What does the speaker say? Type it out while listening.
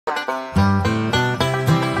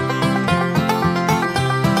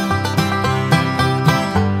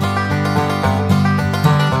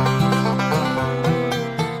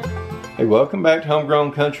welcome back to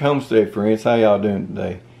Homegrown Country Homestead, friends. How y'all doing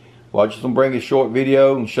today? Well, I just want to bring a short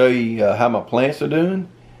video and show you how my plants are doing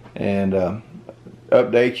and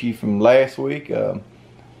update you from last week.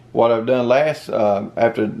 What I've done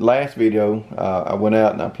after the last video, I went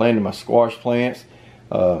out and I planted my squash plants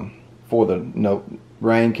before the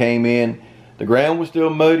rain came in. The ground was still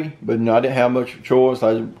muddy, but I didn't have much choice.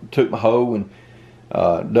 I just took my hoe and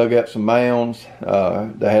dug up some mounds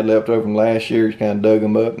that I had left over from last year. Just kind of dug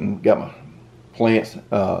them up and got my plants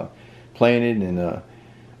planted. And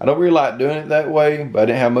I don't really like doing it that way, but I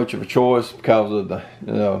didn't have much of a choice because of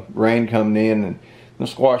the rain coming in, and the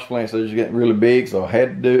squash plants are just getting really big, so I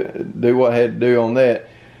had to do what I had to do on that.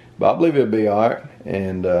 But I believe it'll be all right.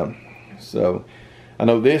 And so I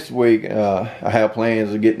know this week I have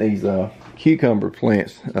plans of getting these cucumber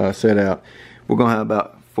plants set out. We're gonna have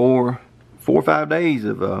about four or 5 days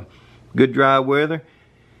of good dry weather,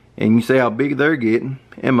 and you see how big they're getting.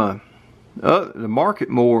 And the Market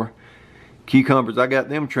More cucumbers, I got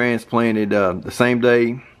them transplanted the same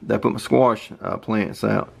day that I put my squash plants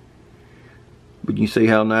out. But you see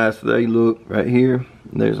how nice they look right here.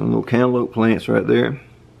 There's some little cantaloupe plants right there.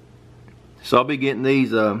 So I'll be getting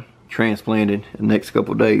these transplanted in the next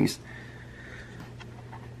couple days.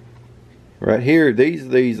 Right here,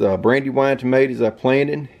 these Brandywine tomatoes I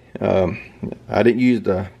planted. I didn't use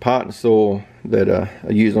the potting soil that I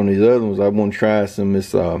used on these other ones. I want to try some of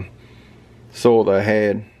this soil that I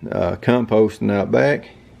had composting out back.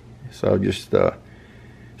 So I just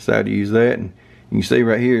decided to use that. And you can see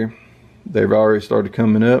right here, they've already started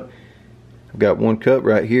coming up. I've got one cup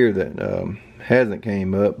right here that hasn't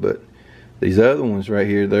came up, but these other ones right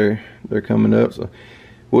here, they're coming up. So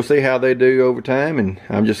we'll see how they do over time, and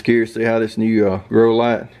I'm just curious to see how this new grow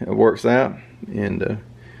light works out. And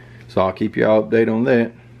so I'll keep y'all updated on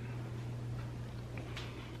that.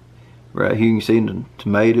 Right here you can see the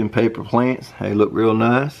tomato and pepper plants. They look real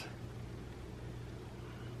nice.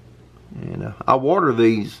 And I water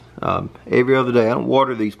these every other day. I don't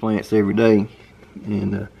water these plants every day.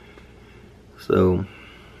 And so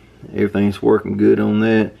everything's working good on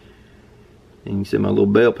that. And you see my little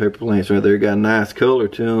bell pepper plants right there, got a nice color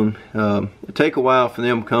to them. It take a while for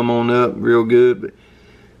them to come on up real good,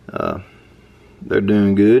 but they're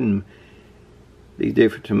doing good. And these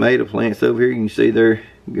different tomato plants over here, you can see they're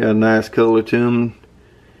got a nice color to them,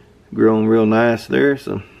 growing real nice there.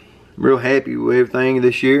 So I'm real happy with everything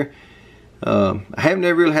this year. I haven't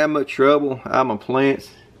ever really had much trouble out of my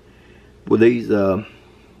plants with these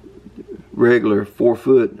regular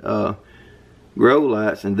 4-foot grow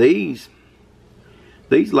lights. And these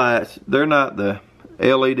lights, they're not the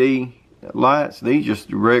LED lights. These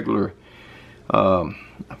just regular, I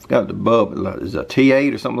forgot the bulb, it's a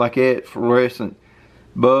T8 or something like that, fluorescent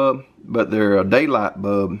bulb, but they're a daylight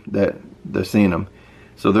bulb that's in them.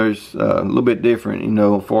 So there's a little bit different,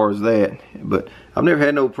 as far as that. But I've never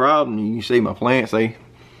had no problem. You can see my plants, they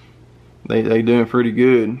doing pretty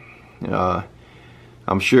good.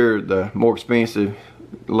 I'm sure the more expensive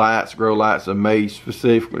lights, grow lights, are made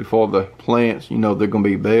specifically for the plants. They're gonna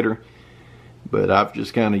be better. But I've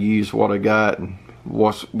just kind of used what I got and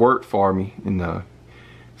what's worked for me, and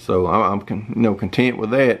so I'm content with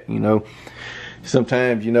that.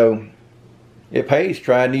 Sometimes it pays to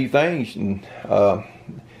try new things, and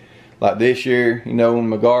like this year, in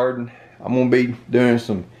my garden, I'm gonna be doing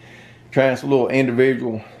trying some little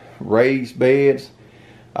individual raised beds.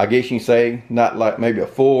 I guess you can say not like maybe a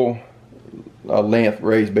full length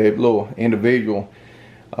raised bed, but little individual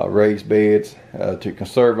raised beds to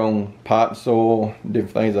conserve on potting soil,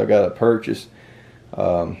 different things I got to purchase.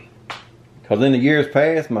 Because in the years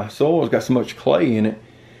past, my soil's got so much clay in it,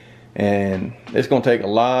 and it's going to take a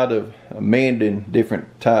lot of amending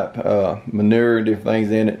different type manure and different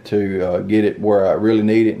things in it to get it where I really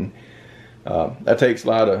need it. And that takes a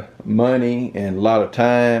lot of money and a lot of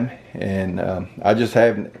time, and I just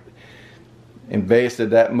haven't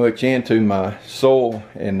invested that much into my soil.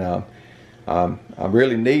 And I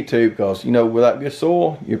really need to, because without good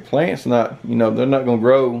soil, your plants they're not going to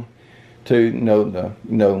grow to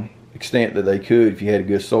the extent that they could if you had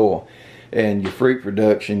good soil. And your fruit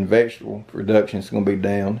production, vegetable production is going to be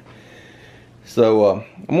down. So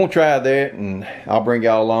I'm going to try that, and I'll bring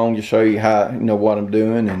y'all along to show you how what I'm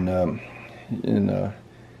doing, and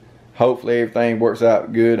hopefully everything works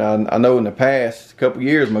out good. I know in the past couple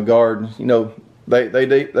years my gardens,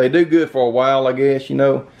 they do good for a while, I guess,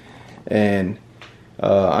 and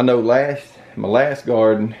I know my last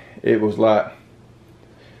garden, it was like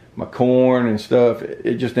my corn and stuff,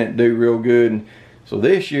 it just didn't do real good. And so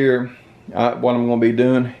this year, what I'm going to be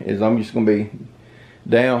doing is I'm just going to be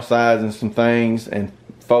downsizing some things and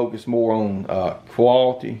focus more on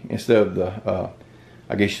quality instead of the,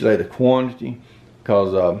 I guess you say, the quantity,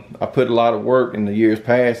 because I put a lot of work in the years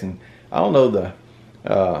past, and I don't know,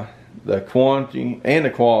 the quantity and the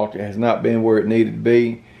quality has not been where it needed to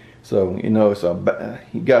be. So, you know, it's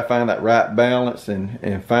you got to find that right balance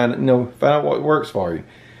and find out what works for you.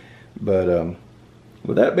 But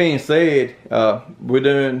with that being said, we're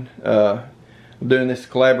doing this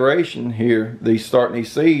collaboration here, starting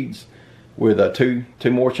these seeds with two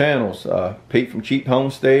more channels, Pete from Cheap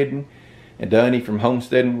Homesteading and Donnie from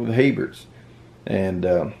Homesteading with the Heberts. And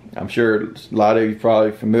I'm sure a lot of you are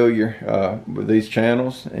probably familiar with these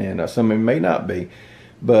channels, and some of you may not be.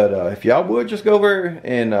 But if y'all would just go over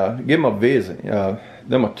and give them a visit.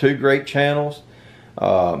 Them are two great channels.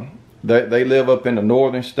 They live up in the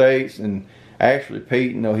northern states, and actually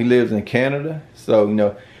Pete, you know, he lives in Canada. So, you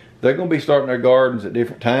know, they're going to be starting their gardens at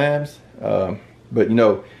different times. But, you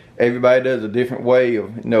know, everybody does a different way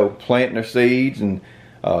of, you know, planting their seeds and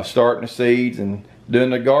starting the seeds and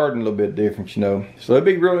doing the garden a little bit different, you know. So it'd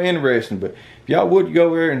be really interesting. But if y'all would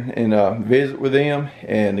go there and visit with them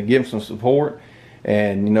and give them some support.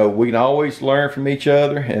 And, you know, we can always learn from each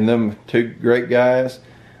other, and them two great guys.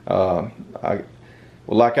 Well,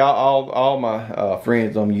 like all my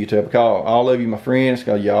friends on YouTube, I call all of you my friends,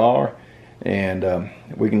 because y'all are. And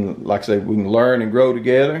we can, like I say, we can learn and grow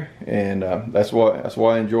together. And that's what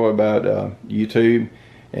I enjoy about YouTube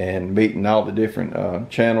and meeting all the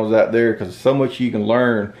different channels out there, because there's so much you can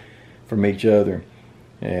learn from each other.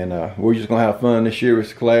 And we're just going to have fun this year with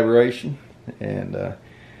this collaboration. And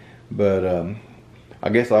I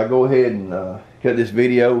guess I'll go ahead and cut this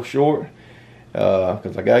video short,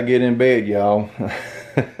 because I gotta get in bed, y'all.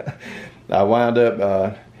 I wound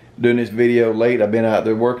up doing this video late. I've been out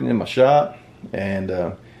there working in my shop,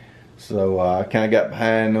 and so I kind of got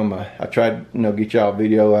behind on my. I tried, you know, get y'all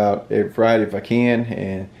video out every Friday if I can,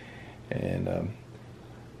 and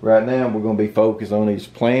right now we're gonna be focused on these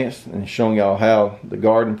plants and showing y'all how the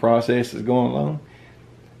garden process is going along.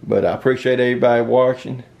 But I appreciate everybody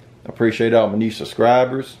watching. I appreciate all my new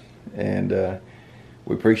subscribers, and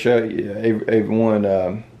we appreciate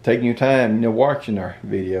everyone taking your time, you know, watching our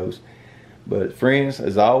videos. But friends,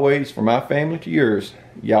 as always, from my family to yours,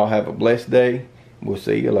 y'all have a blessed day. We'll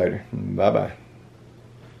see you later. Bye bye.